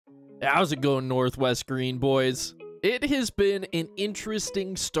How's it going, Northwest Green boys? It has been an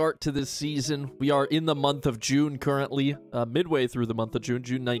interesting start to this season. We are in the month of June currently, midway through the month of June,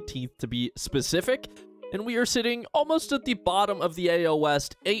 June 19th to be specific. And we are sitting almost at the bottom of the AL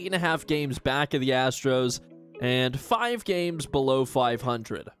West, 8.5 games back of the Astros, and 5 games below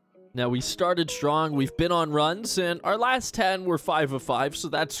 500. Now, we started strong, we've been on runs, and our last 10 were 5 of 5, so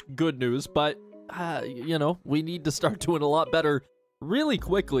that's good news. But, you know, we need to start doing a lot better really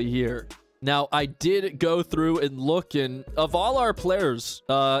quickly here. Now, I did go through and look, and of all our players,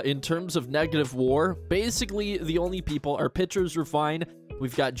 in terms of negative WAR, basically the only people, our pitchers are fine.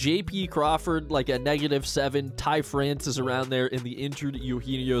 We've got JP Crawford, like a -7. Ty France is around there, and the injured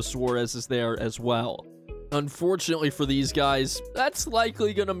Eugenio Suarez is there as well. Unfortunately for these guys, that's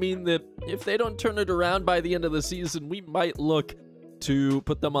likely going to mean that if they don't turn it around by the end of the season, we might look to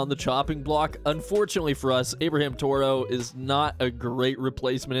put them on the chopping block. Unfortunately for us, Abraham Toro is not a great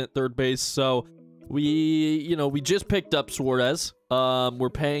replacement at third base, so we just picked up Suarez. We're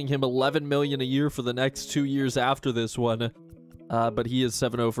paying him $11 million a year for the next 2 years after this one, but he is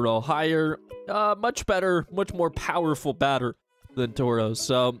 7 overall higher, much better, much more powerful batter than Toro.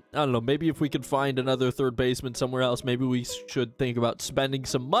 So I don't know, maybe if we could find another third baseman somewhere else, maybe we should think about spending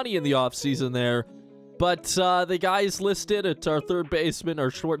some money in the offseason there. But the guys listed at our third baseman, our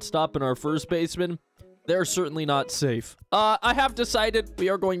shortstop, and our first baseman, they're certainly not safe. I have decided we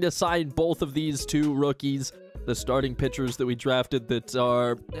are going to sign both of these two rookies, the starting pitchers that we drafted that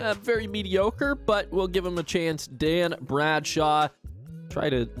are very mediocre, but we'll give them a chance. Dan Bradshaw.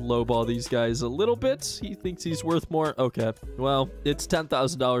 Try to lowball these guys a little bit. He thinks he's worth more. Okay, well, it's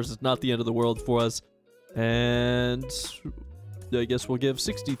 $10,000. It's not the end of the world for us. And I guess we'll give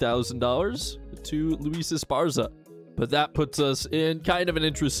 $60,000 to Luis Esparza. But that puts us in kind of an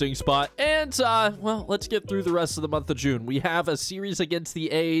interesting spot. And, well, let's get through the rest of the month of June. We have a series against the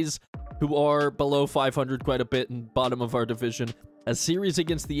A's, who are below 500 quite a bit and bottom of our division. A series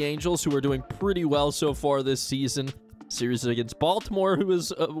against the Angels, who are doing pretty well so far this season. Series against Baltimore, who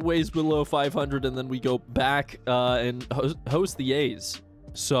is ways below 500. And then we go back and host the A's.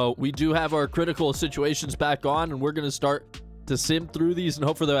 So we do have our critical situations back on, and we're going to start to sim through these and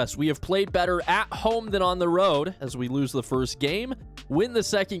hope for the best. We have played better at home than on the road as we lose the first game, win the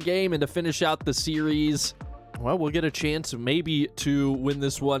second game, and to finish out the series, well, we'll get a chance maybe to win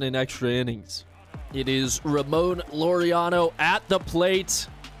this one in extra innings. It is Ramon Laureano at the plate.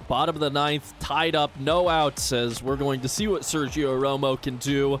 Bottom of the 9th, tied up, no outs, as we're going to see what Sergio Romo can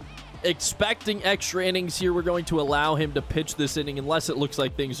do. Expecting extra innings here, we're going to allow him to pitch this inning unless it looks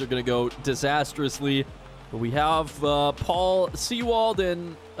like things are going to go disastrously. We have Paul Sewald,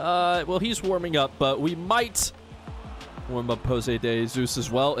 and, well, he's warming up, but we might warm up Jose De Jesus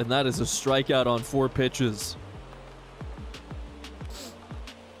as well, and that is a strikeout on 4 pitches.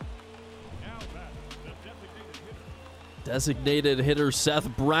 Designated hitter Seth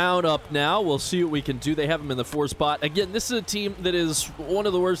Brown up now. We'll see what we can do. They have him in the 4 spot. Again, this is a team that is one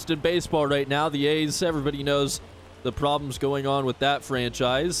of the worst in baseball right now. The A's, everybody knows the problems going on with that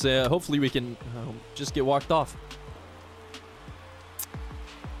franchise. Hopefully we can just get walked off.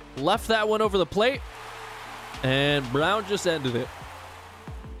 Left that one over the plate, and Brown just ended it.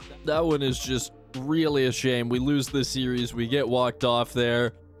 That one is just really a shame. We lose this series. We get walked off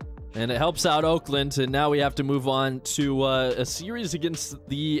there, and it helps out Oakland, and now we have to move on to a series against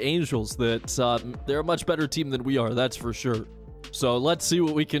the Angels that they're a much better team than we are, that's for sure. So let's see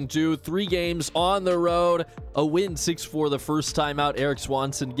what we can do. 3 games on the road. A win 6-4 the first time out. Eric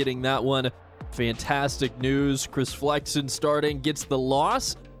Swanson getting that one. Fantastic news. Chris Flexen starting, gets the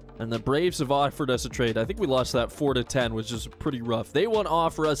loss. And the Braves have offered us a trade. I think we lost that 4-10, which is pretty rough. They want to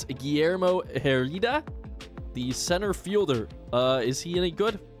offer us Guillermo Herrera, the center fielder. Is he any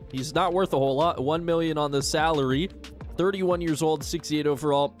good? He's not worth a whole lot. $1 million on the salary. 31 years old, 68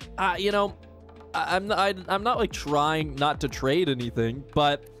 overall. You know, I'm not like trying not to trade anything,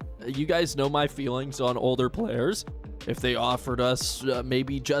 but you guys know my feelings on older players. If they offered us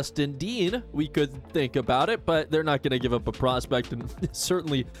maybe Justin Dean, we could think about it, but they're not going to give up a prospect. And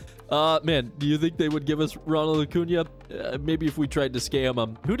certainly, man, do you think they would give us Ronald Acuna? Maybe if we tried to scam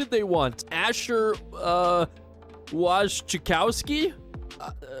them. Who did they want? Asher Wojciechowski?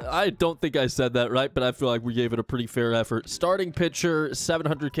 I don't think I said that right, but I feel like we gave it a pretty fair effort. Starting pitcher,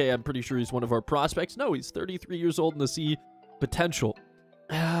 $700K. I'm pretty sure he's one of our prospects. No, he's 33 years old and to see potential.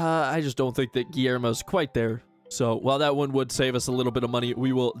 I just don't think that Guillermo's quite there. So while that one would save us a little bit of money,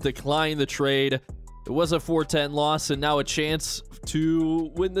 we will decline the trade. It was a 4-10 loss, and now a chance to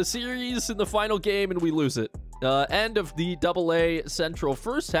win the series in the final game, and we lose it. End of the AA Central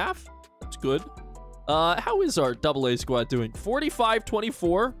first half. That's good. How is our AA squad doing?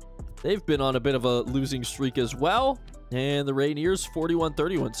 45-24. They've been on a bit of a losing streak as well. And the Rainiers,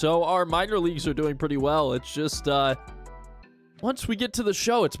 41-31. So our minor leagues are doing pretty well. It's just, once we get to the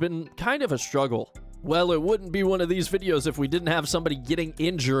show, it's been kind of a struggle. Well, it wouldn't be one of these videos if we didn't have somebody getting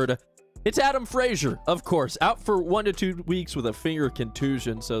injured. It's Adam Frazier, of course, out for 1 to 2 weeks with a finger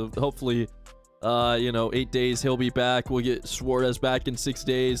contusion. So hopefully, 8 days he'll be back. We'll get Suarez back in 6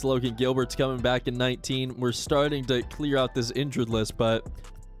 days. Logan Gilbert's coming back in 19. We're starting to clear out this injured list, but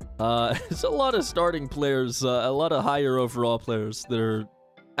it's a lot of starting players, a lot of higher overall players that are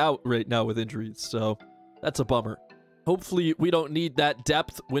out right now with injuries. So that's a bummer. Hopefully, we don't need that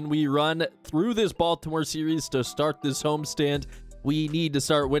depth when we run through this Baltimore series to start this homestand. We need to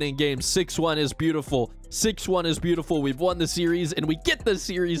start winning games. 6-1 is beautiful. 6-1 is beautiful. We've won the series, and we get the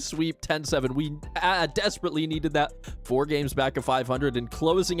series sweep 10-7. We desperately needed that. 4 games back of 500, and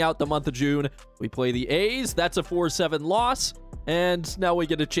closing out the month of June, we play the A's. That's a 4-7 loss, and now we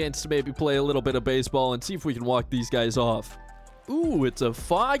get a chance to maybe play a little bit of baseball and see if we can walk these guys off. Ooh, it's a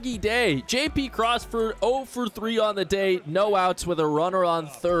foggy day. JP Crawford 0 for 3 on the day. No outs with a runner on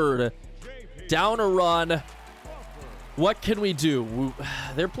third. Down a run. What can we do?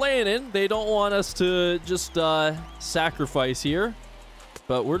 They're playing in. They don't want us to just sacrifice here.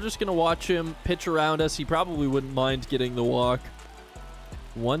 But we're just going to watch him pitch around us. He probably wouldn't mind getting the walk.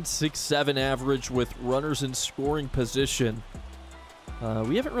 1.67 average with runners in scoring position.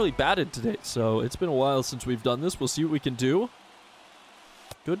 We haven't really batted today, so it's been a while since we've done this. We'll see what we can do.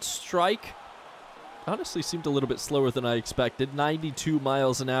 Good strike. Honestly seemed a little bit slower than I expected. 92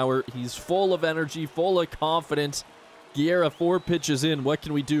 miles an hour. He's full of energy, full of confidence. Guerra 4 pitches in. What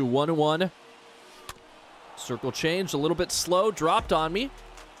can we do? 1-1. Circle change. A little bit slow. Dropped on me.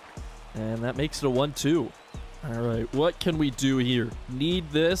 And that makes it a 1-2. All right. What can we do here?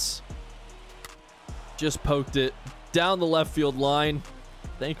 Need this. Just poked it down the left field line.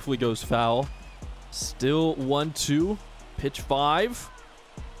 Thankfully goes foul. Still 1-2. Pitch 5.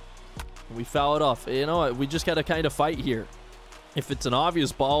 We foul it off. You know, we just got to kind of fight here. If it's an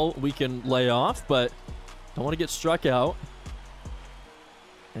obvious ball, we can lay off, but don't want to get struck out.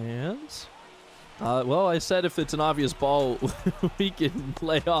 And, well, I said if it's an obvious ball, we can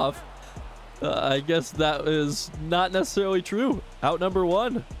lay off. I guess that is not necessarily true. Out number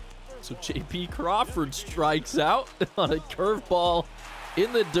 1. So JP Crawford strikes out on a curveball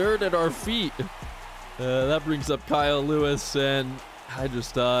in the dirt at our feet. That brings up Kyle Lewis, and I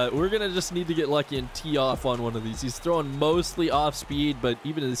just, we're going to just need to get lucky and tee off on one of these. He's throwing mostly off speed, but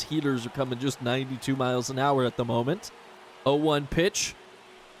even his heaters are coming just 92 miles an hour at the moment. 0-1 pitch.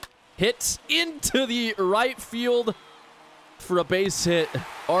 Hits into the right field for a base hit.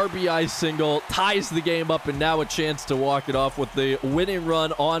 RBI single. Ties the game up, and now a chance to walk it off with the winning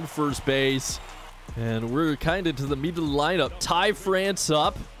run on first base. And we're kind of to the meat of the lineup. Ty France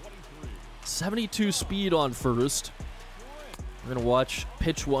up. 72 speed on first. We're going to watch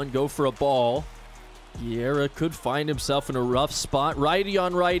pitch 1 go for a ball. Guerra could find himself in a rough spot. Righty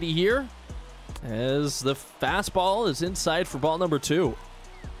on righty here. As the fastball is inside for ball number 2.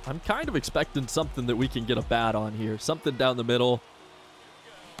 I'm kind of expecting something that we can get a bat on here. Something down the middle.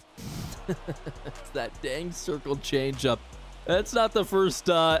 It's that dang circle changeup. That's not the first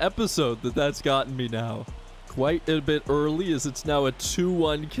episode that's gotten me now. Quite a bit early as it's now a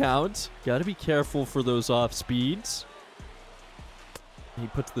 2-1 count. Got to be careful for those off speeds. He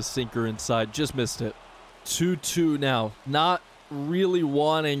puts the sinker inside. Just missed it. 2-2 now. Not really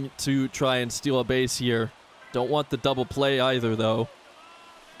wanting to try and steal a base here. Don't want the double play either, though.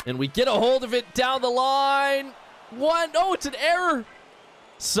 And we get a hold of it down the line. Oh, it's an error.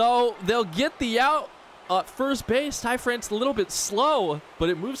 So they'll get the out at first base. Ty France a little bit slow, but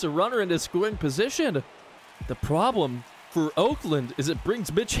it moves a runner into scoring position. The problem for Oakland is it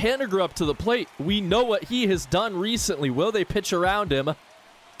brings Mitch Haniger up to the plate. We know what he has done recently. Will they pitch around him?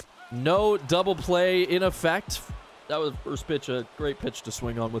 No double play in effect. That was first pitch, a great pitch to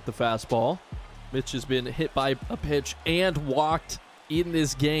swing on with the fastball. Mitch has been hit by a pitch and walked in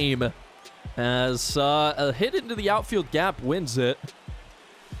this game as a hit into the outfield gap wins it.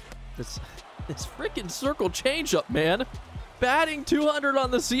 This freaking circle changeup, man. Batting 200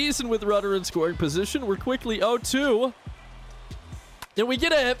 on the season with runner in scoring position. We're quickly 0-2. And we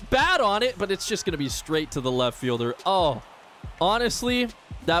get a bat on it, but it's just going to be straight to the left fielder. Oh, honestly,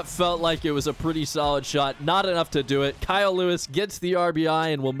 that felt like it was a pretty solid shot. Not enough to do it. Kyle Lewis gets the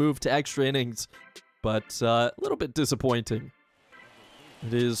RBI and will move to extra innings. But a little bit disappointing.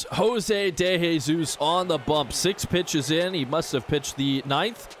 It is Jose De Jesus on the bump. 6 pitches in. He must have pitched the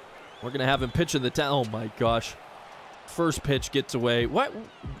 9th. We're going to have him pitch in the 10th. Oh, my gosh. First pitch gets away.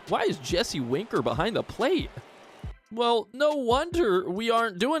 Why is Jesse Winker behind the plate? Well, no wonder we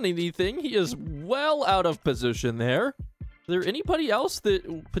aren't doing anything. He is well out of position there. Is there anybody else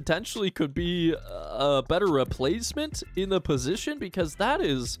that potentially could be a better replacement in the position? Because that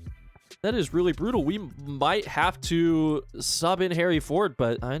is really brutal. We might have to sub in Harry Ford,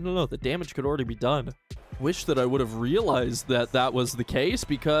 but I don't know. The damage could already be done. Wish that I would have realized that that was the case,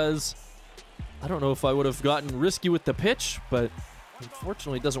 because I don't know if I would have gotten risky with the pitch, but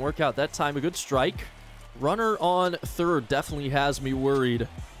unfortunately it doesn't work out. That time a good strike. Runner on third definitely has me worried.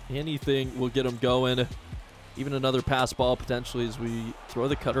 Anything will get him going. Even another pass ball potentially as we throw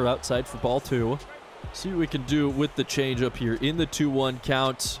the cutter outside for ball 2. See what we can do with the changeup here in the 2-1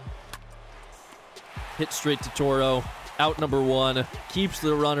 count. Hit straight to Toro. Out number 1. Keeps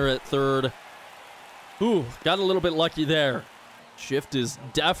the runner at third. Ooh, got a little bit lucky there. Shift is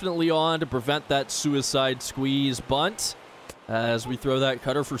definitely on to prevent that suicide squeeze bunt as we throw that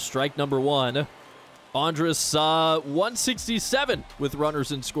cutter for strike number 1. Andres 167 with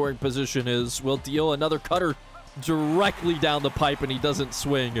runners in scoring position is will deal another cutter directly down the pipe, and he doesn't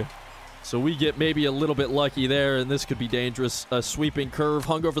swing. So we get maybe a little bit lucky there, and this could be dangerous. A sweeping curve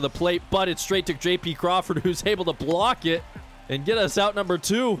hung over the plate, but it's straight to JP Crawford, who's able to block it and get us out number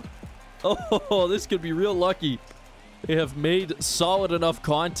 2. Oh, this could be real lucky. They have made solid enough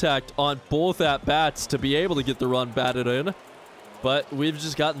contact on both at-bats to be able to get the run batted in. But we've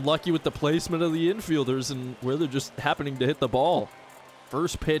just gotten lucky with the placement of the infielders and where they're just happening to hit the ball.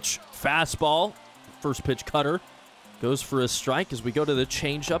 First pitch, fastball. First pitch, cutter. Goes for a strike as we go to the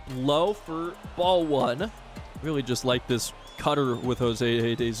changeup low for ball 1. Really just like this cutter with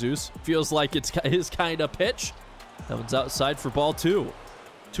Jose De Jesus. Feels like it's his kind of pitch. That one's outside for ball 2.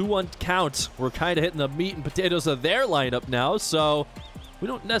 2-1 count. We're kind of hitting the meat and potatoes of their lineup now, so we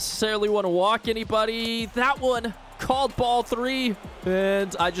don't necessarily want to walk anybody. That one called ball 3,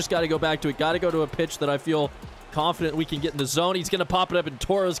 and I just got to go back to it. Got to go to a pitch that I feel confident we can get in the zone. He's going to pop it up, and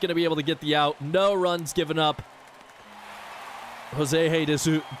Toro's going to be able to get the out. No runs given up. Jose De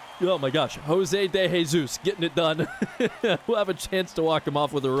Jesus. Oh my gosh. Jose De Jesus getting it done. We'll have a chance to walk him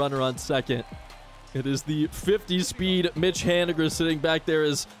off with a runner on second. It is the 50-speed Mitch Haniger sitting back there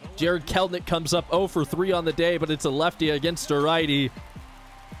as Jared Kelnick comes up 0 for 3 on the day, but it's a lefty against a righty.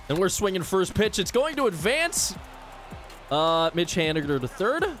 And we're swinging first pitch. It's going to advance. Mitch Haniger to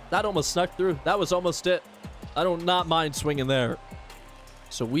third. That almost snuck through. That was almost it. I do not mind swinging there.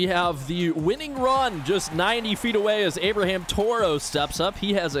 So we have the winning run just 90 feet away as Abraham Toro steps up.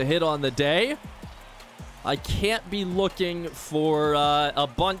 He has a hit on the day. I can't be looking for a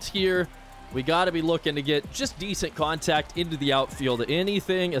bunt here. We got to be looking to get just decent contact into the outfield.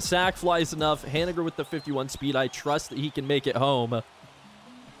 Anything, a sac flies enough. Haniger with the 51 speed. I trust that he can make it home.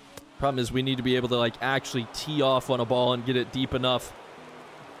 Problem is we need to be able to like actually tee off on a ball and get it deep enough.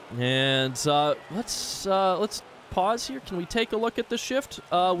 And let's pause here. Can we take a look at the shift?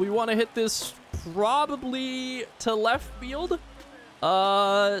 We want to hit this probably to left field.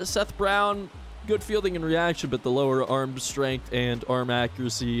 Seth Brown, good fielding and reaction, but the lower arm strength and arm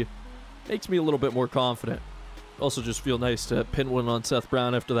accuracy makes me a little bit more confident. Also just feel nice to pin one on Seth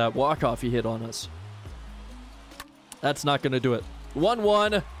Brown after that walk-off he hit on us. That's not going to do it.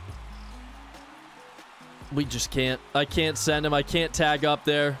 1-1. We just can't. I can't send him. I can't tag up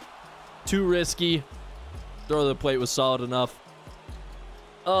there. Too risky. Throw to the plate was solid enough.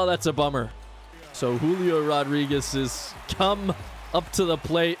 Oh, that's a bummer. So Julio Rodriguez has come up to the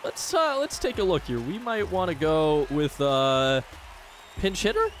plate. Let's take a look here. We might want to go with pinch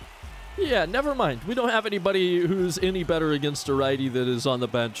hitter. Yeah, never mind. We don't have anybody who's any better against a righty that is on the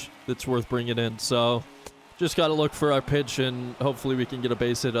bench that's worth bringing in. So just got to look for our pitch, and hopefully we can get a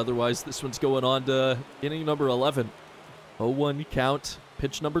base hit. Otherwise, this one's going on to inning number 11. 0-1 count.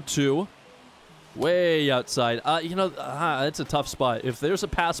 Pitch number 2. Way outside. That's a tough spot. If there's a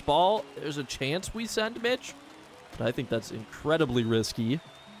pass ball, there's a chance we send Mitch. But I think that's incredibly risky.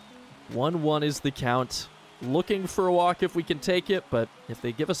 1-1 is the count. Looking for a walk if we can take it, but if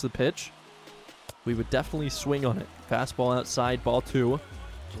they give us the pitch, we would definitely swing on it. Fastball outside, ball 2.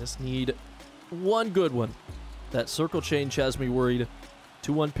 Just need one good one. That circle change has me worried.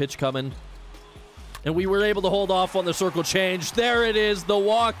 2-1 pitch coming. And we were able to hold off on the circle change. There it is, the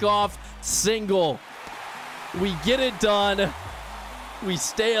walk-off single. We get it done. We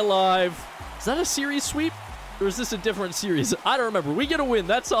stay alive. Is that a series sweep? Or is this a different series? I don't remember. We get a win.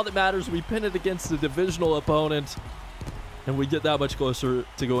 That's all that matters. We pin it against the divisional opponent. And we get that much closer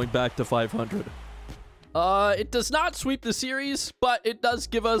to going back to 500. It does not sweep the series, but it does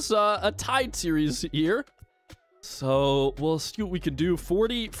give us a tied series here. So we'll see what we can do.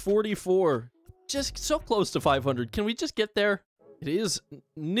 40-44. just so close to 500. Can we just get there? It is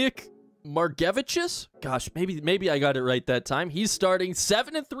Nick Margevicius. Gosh, maybe I got it right that time. He's starting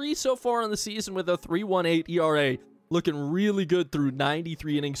 7-3 so far on the season with a 3.18 ERA. Looking really good through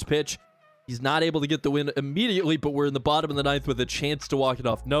 93 innings pitch. He's not able to get the win immediately, but we're in the bottom of the ninth with a chance to walk it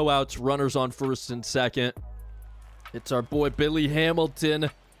off. No outs, runners on first and second. It's our boy Billy Hamilton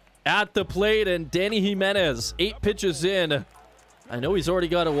at the plate, and Danny Jimenez, 8 pitches in. I know he's already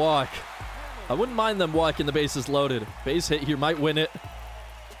got a walk. I wouldn't mind them walking the bases loaded. Base hit here might win it.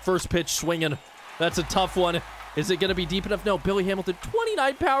 First pitch swinging. That's a tough one. Is it going to be deep enough? No, Billy Hamilton,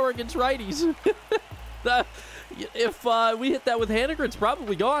 29 power against righties. If we hit that with Haniger, it's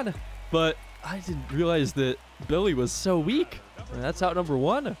probably gone. But I didn't realize that Billy was so weak. And that's out number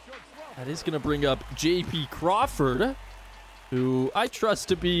 1. That is going to bring up J.P. Crawford, who I trust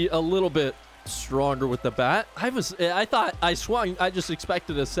to be a little bit stronger with the bat. I thought I swung. I just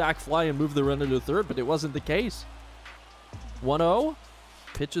expected a sac fly and move the runner to third, but it wasn't the case. 1-0.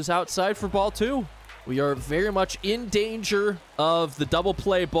 Pitches outside for ball 2. We are very much in danger of the double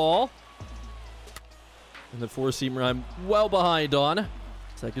play ball. And the four-seamer I'm well behind on.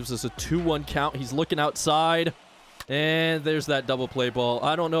 So that gives us a 2-1 count. He's looking outside. And there's that double play ball.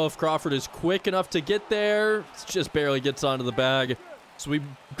 I don't know if Crawford is quick enough to get there. It just barely gets onto the bag. So we've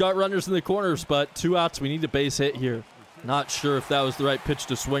got runners in the corners, but 2 outs. We need a base hit here. Not sure if that was the right pitch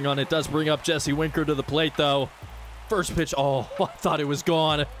to swing on. It does bring up Jesse Winker to the plate, though. First pitch. Oh, I thought it was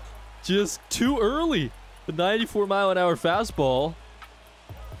gone. Just too early. The 94-mile-an-hour fastball.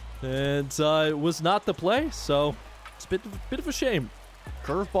 And it was not the play, so it's a bit of a shame.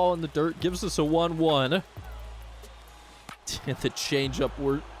 Curveball in the dirt gives us a 1-1. And the changeup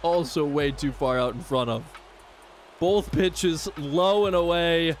we're also way too far out in front of. Both pitches low and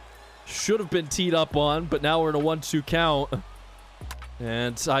away. Should have been teed up on, but now we're in a 1-2 count.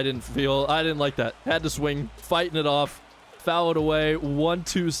 And I didn't like that. Had to swing, fighting it off. Foul it away.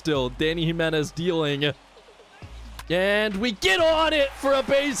 1-2 still. Danny Jimenez dealing. And we get on it for a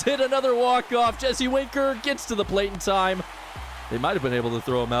base hit. Another walk-off. Jesse Winker gets to the plate in time. They might have been able to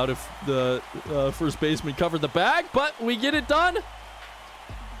throw him out if the first baseman covered the bag, but we get it done.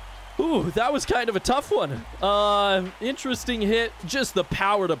 Ooh, that was kind of a tough one. Interesting hit. Just the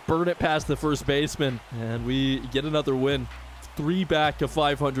power to burn it past the first baseman. And we get another win. 3 back to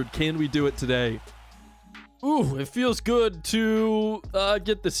 500. Can we do it today? Ooh, it feels good to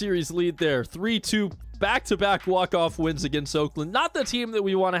get the series lead there. 3-2 back-to-back walk-off wins against Oakland. Not the team that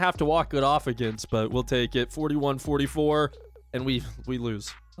we want to have to walk it off against, but we'll take it. 41-44. And we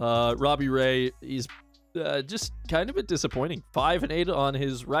lose. Robbie Ray, he's just kind of a bit disappointing. 5-8 on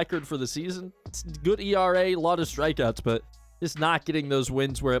his record for the season. It's good ERA, a lot of strikeouts, but just not getting those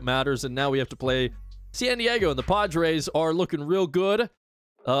wins where it matters. And now we have to play San Diego, and the Padres are looking real good.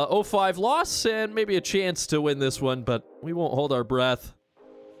 0-5 loss, and maybe a chance to win this one, but we won't hold our breath.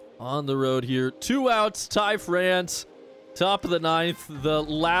 On the road here. 2 outs, Ty France. Top of the ninth, the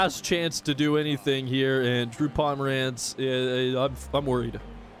last chance to do anything here, and Drew Pomeranz, I'm worried.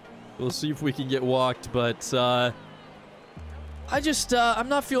 We'll see if we can get walked, but I'm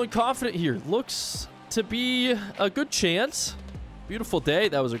not feeling confident here. Looks to be a good chance. Beautiful day.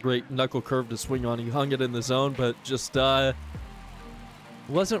 That was a great knuckle curve to swing on. He hung it in the zone, but just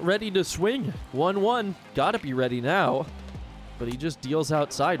wasn't ready to swing. 1-1. Gotta be ready now. But he just deals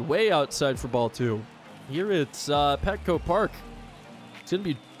outside, way outside for ball 2. Here it's Petco Park. It's going to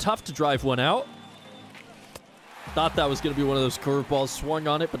be tough to drive one out. Thought that was going to be one of those curveballs. Swung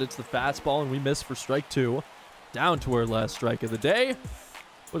on it, but it's the fastball, and we missed for strike 2. Down to our last strike of the day.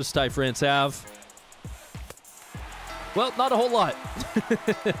 What does Ty France have? Well, not a whole lot.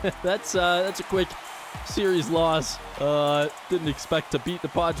 That's a quick series loss. Didn't expect to beat the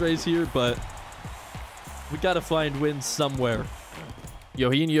Padres here, but we got to find wins somewhere.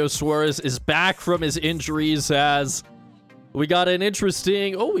 Eugenio Suarez is back from his injuries as we got an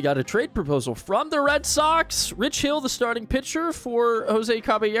interesting... Oh, we got a trade proposal from the Red Sox. Rich Hill, the starting pitcher, for Jose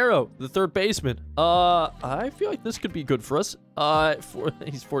Caballero, the third baseman. I feel like this could be good for us.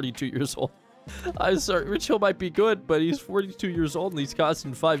 He's 42 years old. I'm sorry, Rich Hill might be good, but he's 42 years old and he's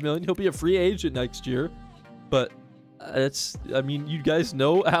costing $5 million. He'll be a free agent next year. But I mean, you guys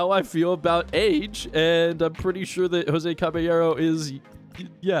know how I feel about age, and I'm pretty sure that Jose Caballero is...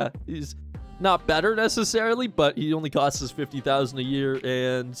 Yeah, he's not better necessarily, but he only costs us $50,000 a year,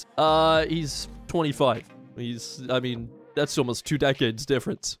 and he's 25. I mean, that's almost 2 decades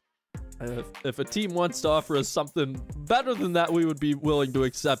difference. If a team wants to offer us something better than that, we would be willing to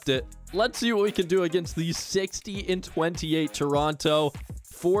accept it. Let's see what we can do against the 60-28 Toronto.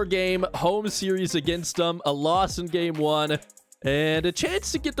 4-game home series against them. A loss in game 1. And a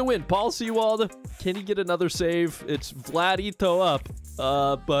chance to get the win. Paul Sewald, can he get another save? It's Vladito up,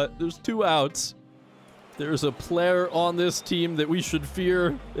 but there's 2 outs. There's a player on this team that we should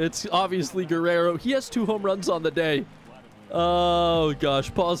fear. It's obviously Guerrero. He has 2 home runs on the day. Oh,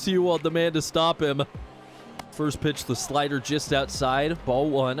 gosh. Paul Sewald, the man to stop him. First pitch, the slider just outside. Ball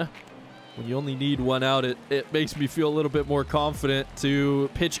 1. When you only need 1 out, it makes me feel a little bit more confident to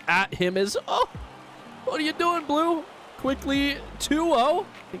pitch at him as... Oh, what are you doing, Blue? Quickly, 2-0. I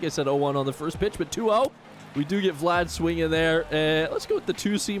think I said 0-1 on the first pitch, but 2-0. We do get Vlad swinging there. Let's go with the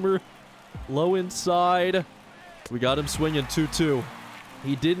 2-seamer. Low inside. We got him swinging 2-2.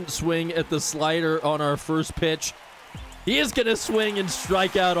 He didn't swing at the slider on our first pitch. He is going to swing and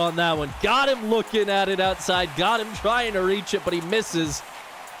strike out on that one. Got him looking at it outside. Got him trying to reach it, but he misses.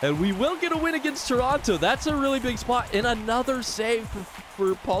 And we will get a win against Toronto. That's a really big spot. And another save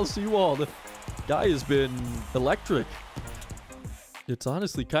for Paul Sewald. Guy has been electric. It's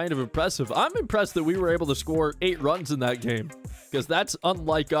honestly kind of impressive. I'm impressed that we were able to score 8 runs in that game, because that's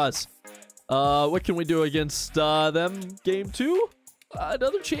unlike us. What can we do against them? Game 2?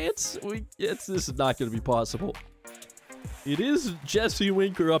 Another chance? This is not going to be possible. It is Jesse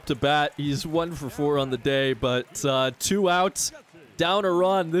Winker up to bat. He's 1 for 4 on the day, but 2 outs, down a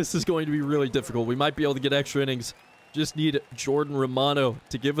run. This is going to be really difficult. We might be able to get extra innings. Just need Jordan Romano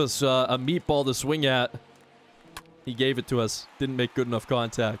to give us a meatball to swing at. He gave it to us. Didn't make good enough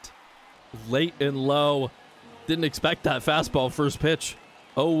contact. Late and low. Didn't expect that fastball first pitch.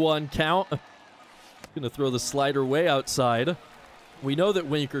 0-1 count. Gonna throw the slider way outside. We know that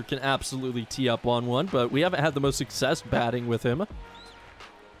Winker can absolutely tee up on one, but we haven't had the most success batting with him.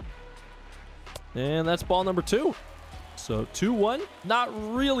 And that's ball number 2. So 2-1. Not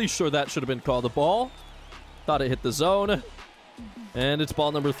really sure that should have been called a ball. Thought it hit the zone. And it's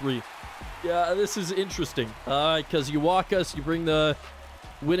ball number 3. Yeah, this is interesting. Because you walk us, you bring the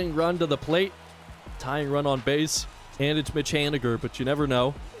winning run to the plate. Tying run on base. And it's Mitch Haniger, but you never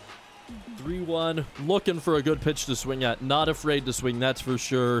know. 3-1. Looking for a good pitch to swing at. Not afraid to swing, that's for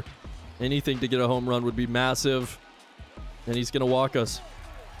sure. Anything to get a home run would be massive. And he's going to walk us.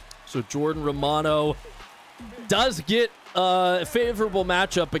 So Jordan Romano does get a favorable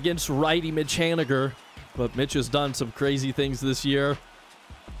matchup against righty Mitch Haniger. But Mitch has done some crazy things this year.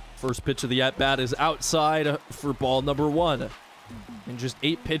 First pitch of the at-bat is outside for ball number 1. In just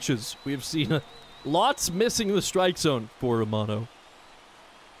 8 pitches, we have seen lots missing the strike zone for Romano.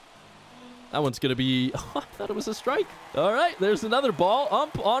 That one's going to be... Oh, I thought it was a strike. All right, there's another ball.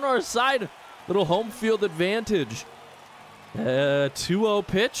 Ump on our side. Little home field advantage. 2-0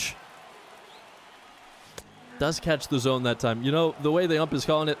 pitch. Does catch the zone that time. You know, the way the ump is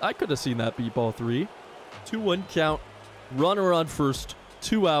calling it, I could have seen that be ball 3. 2-1 count. Runner on first.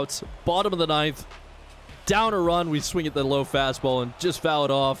 2 outs. Bottom of the 9th. Down a run. We swing at the low fastball and just foul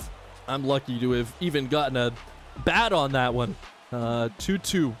it off. I'm lucky to have even gotten a bat on that one.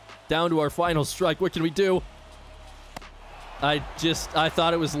 2-2. Down to our final strike. What can we do? I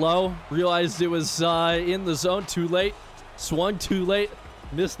thought it was low. Realized it was in the zone too late. Swung too late.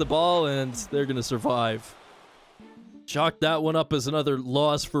 Missed the ball, and they're going to survive. Chalked that one up as another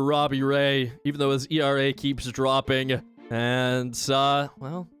loss for Robbie Ray, even though his ERA keeps dropping. And,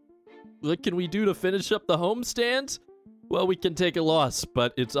 well, what can we do to finish up the homestand? Well, we can take a loss,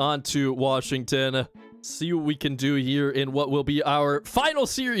 but it's on to Washington. See what we can do here in what will be our final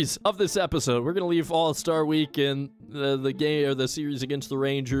series of this episode. We're going to leave All-Star Week and the game or the series against the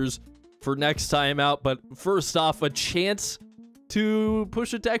Rangers for next time out. But first off, a chance to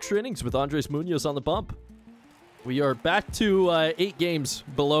push it to extra innings with Andres Munoz on the bump. We are back to 8 games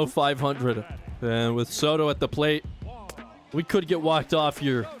below 500. And with Soto at the plate, we could get walked off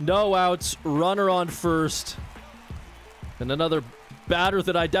here. No outs, runner on first. And another batter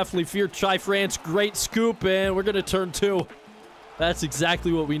that I definitely fear, Ty France. Great scoop, and we're going to turn 2. That's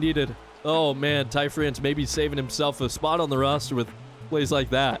exactly what we needed. Oh, man, Ty France maybe saving himself a spot on the roster with plays like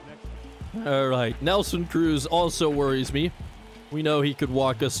that. All right, Nelson Cruz also worries me. We know he could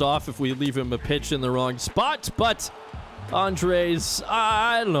walk us off if we leave him a pitch in the wrong spot, but Andres,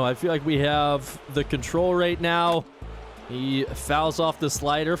 I don't know. I feel like we have the control right now. He fouls off the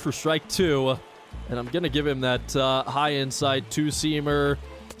slider for strike 2. And I'm going to give him that high inside 2-seamer.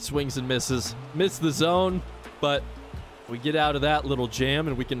 Swings and misses. Missed the zone, but we get out of that little jam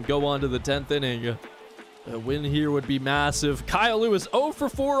and we can go on to the 10th inning. A win here would be massive. Kyle Lewis 0 for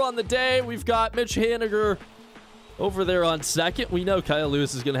 4 on the day. We've got Mitch Haniger over there on second. We know Kyle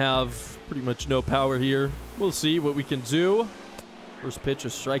Lewis is going to have pretty much no power here. We'll see what we can do. First pitch, a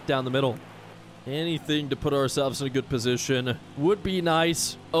strike down the middle. Anything to put ourselves in a good position would be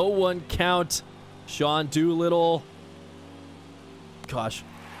nice. 0-1 count. Sean Doolittle gosh.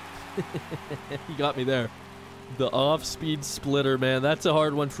 He got me there. The off-speed splitter, man. That's a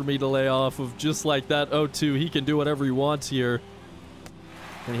hard one for me to lay off of. Just like that 0-2. He can do whatever he wants here.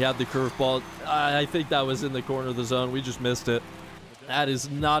 And he had the curveball. I think that was in the corner of the zone. We just missed it. That is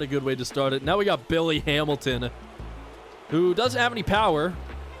not a good way to start it. Now we got Billy Hamilton, who doesn't have any power.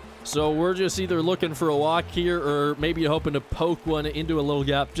 So we're just either looking for a walk here or maybe hoping to poke one into a little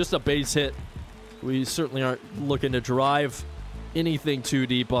gap. Just a base hit. We certainly aren't looking to drive anything too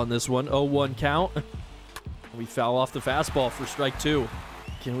deep on this one. 0-1 count. We foul off the fastball for strike 2.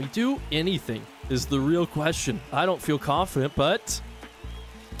 Can we do anything is the real question. I don't feel confident, but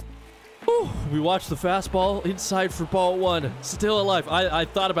whew, we watched the fastball inside for ball 1. Still alive. I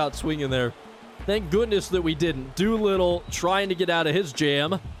thought about swinging there. Thank goodness that we didn't. Doolittle trying to get out of his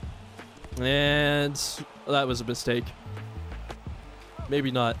jam. And that was a mistake.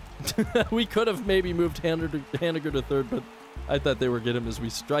 Maybe not. We could have maybe moved Haniger to third, but I thought they were getting him as we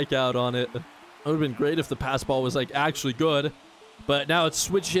strike out on it. It would have been great if the pass ball was like actually good. But now it's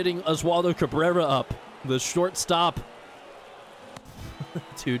switch hitting Oswaldo Cabrera up. The shortstop.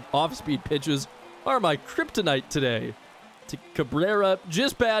 Dude, off-speed pitches are my kryptonite today. To Cabrera,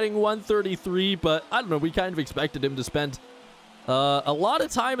 just batting 133, but I don't know, we kind of expected him to spend a lot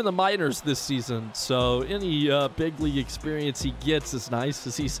of time in the minors this season, so any big league experience he gets is nice,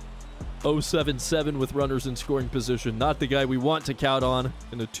 as he's 0-7-7 with runners in scoring position. Not the guy we want to count on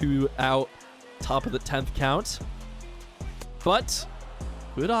in a 2-out, top of the 10th count. But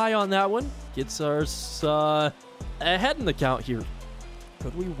good eye on that one. Gets us ahead in the count here.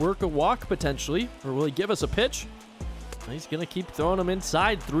 Could we work a walk potentially, or will he give us a pitch? He's going to keep throwing him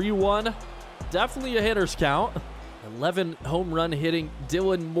inside. 3-1. Definitely a hitter's count. 11 home run hitting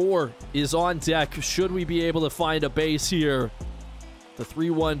Dylan Moore is on deck. Should we be able to find a base here? The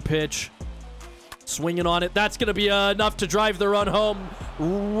 3-1 pitch. Swinging on it. That's going to be enough to drive the run home.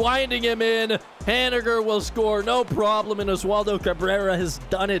 Winding him in. Haniger will score. No problem. And Oswaldo Cabrera has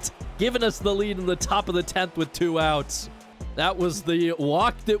done it. Giving us the lead in the top of the 10th with 2 outs. That was the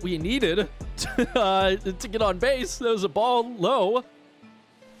walk that we needed to get on base. There was a ball low.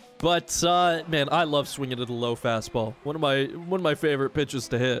 But, man, I love swinging at a low fastball. One of my favorite pitches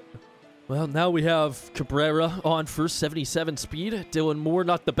to hit. Well, now we have Cabrera on for 77 speed. Dylan Moore,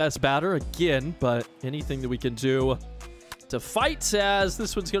 not the best batter again, but anything that we can do to fight, as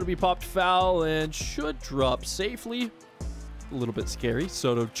this one's going to be popped foul and should drop safely. A little bit scary.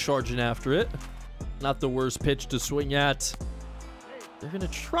 Soto charging after it. Not the worst pitch to swing at. They're going to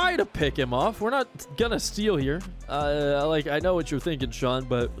try to pick him off. We're not going to steal here. I know what you're thinking, Sean,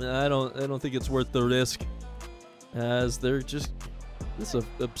 but I don't think it's worth the risk, as they're just, this is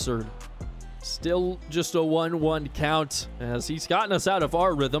absurd. Still just a 1-1 count, as he's gotten us out of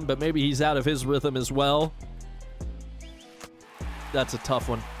our rhythm, but maybe he's out of his rhythm as well. That's a tough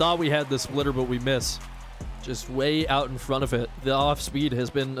one. Thought we had the splitter, but we miss. Just way out in front of it. The off speed has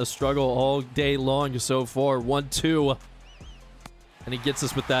been a struggle all day long so far. 1-2. And he gets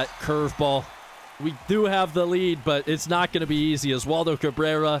us with that curveball. We do have the lead, but it's not going to be easy. Oswaldo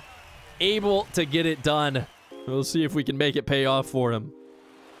Cabrera able to get it done. We'll see if we can make it pay off for him.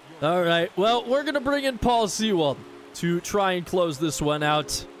 All right. Well, we're going to bring in Paul Sewald to try and close this one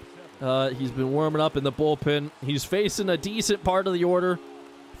out. He's been warming up in the bullpen. He's facing a decent part of the order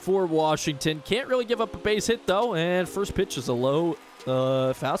for Washington. Can't really give up a base hit, though. And first pitch is a low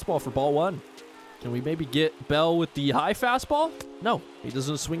fastball for ball 1. Can we maybe get Bell with the high fastball? No, he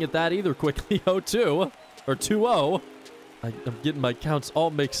doesn't swing at that either quickly. 0-2 or 2-0. I'm getting my counts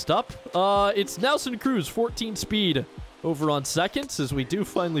all mixed up. It's Nelson Cruz, 14 speed over on second, as we do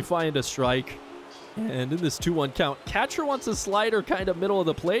finally find a strike. And in this 2-1 count, catcher wants a slider kind of middle of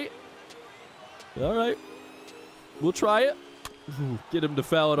the plate. All right, we'll try it. Ooh, get him to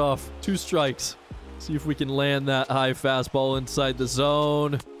foul it off. 2 strikes. See if we can land that high fastball inside the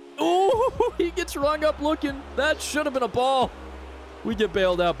zone. Oh, he gets rung up looking. That should have been a ball. We get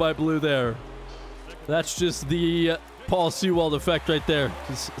bailed out by Blue there. That's just the Paul Sewald effect right there.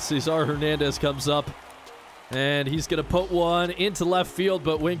 Cesar Hernandez comes up, and he's going to put one into left field,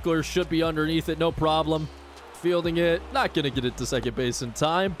 but Winkler should be underneath it, no problem. Fielding it, not going to get it to second base in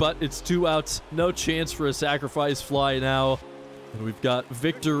time, but it's 2 outs. No chance for a sacrifice fly now. And we've got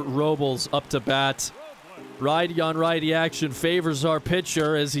Victor Robles up to bat. Righty on righty action favors our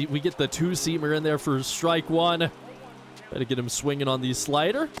pitcher, as we get the 2-seamer in there for strike 1. Better get him swinging on the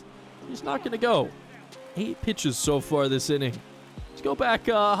slider. He's not going to go. 8 pitches so far this inning. Let's go back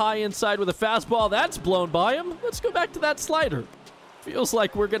high inside with a fastball. That's blown by him. Let's go back to that slider. Feels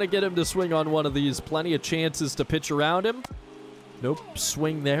like we're going to get him to swing on one of these. Plenty of chances to pitch around him. Nope.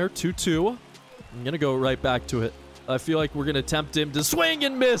 Swing there. 2-2. I'm going to go right back to it. I feel like we're going to tempt him to swing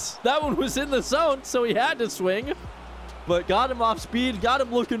and miss. That one was in the zone, so he had to swing. But got him off speed, got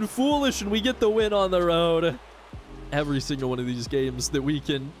him looking foolish, and we get the win on the road. Every single one of these games that we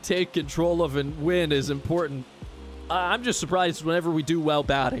can take control of and win is important. I'm just surprised whenever we do well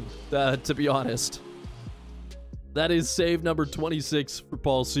batting, to be honest. That is save number 26 for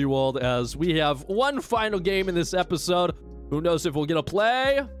Paul Sewald, as we have one final game in this episode. Who knows if we'll get a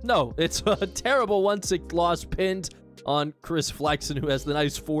play? No, it's a terrible 1-6 loss pinned on Chris Flexen, who has the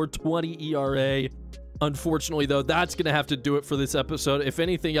nice 4.20 ERA. Unfortunately, though, that's going to have to do it for this episode. If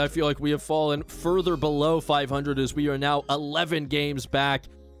anything, I feel like we have fallen further below 500 as we are now 11 games back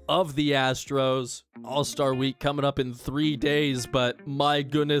of the Astros. All-Star Week coming up in 3 days, but my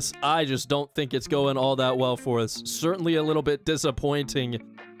goodness, I just don't think it's going all that well for us. Certainly a little bit disappointing,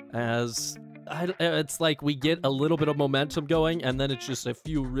 as it's like we get a little bit of momentum going, and then it's just a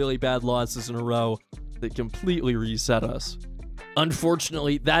few really bad losses in a row that completely reset us.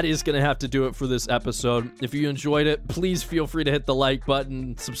 Unfortunately, that is going to have to do it for this episode. If you enjoyed it, please feel free to hit the like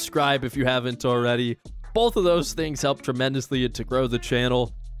button, subscribe if you haven't already. Both of those things help tremendously to grow the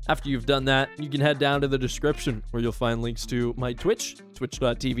channel. After you've done that, you can head down to the description where you'll find links to my Twitch,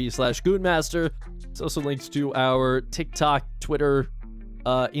 twitch.tv/GoonMaster. It's also links to our TikTok, Twitter,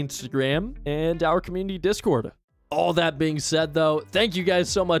 Instagram, and our community Discord. All that being said, though, thank you guys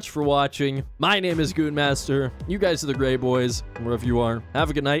so much for watching. My name is GoonMaster. You guys are the Gray Boys. And wherever you are, have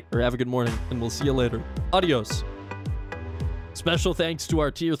a good night or have a good morning, and we'll see you later. Adios. Special thanks to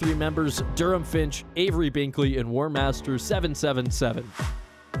our Tier 3 members, Durham Finch, Avery Binkley, and Warmaster777.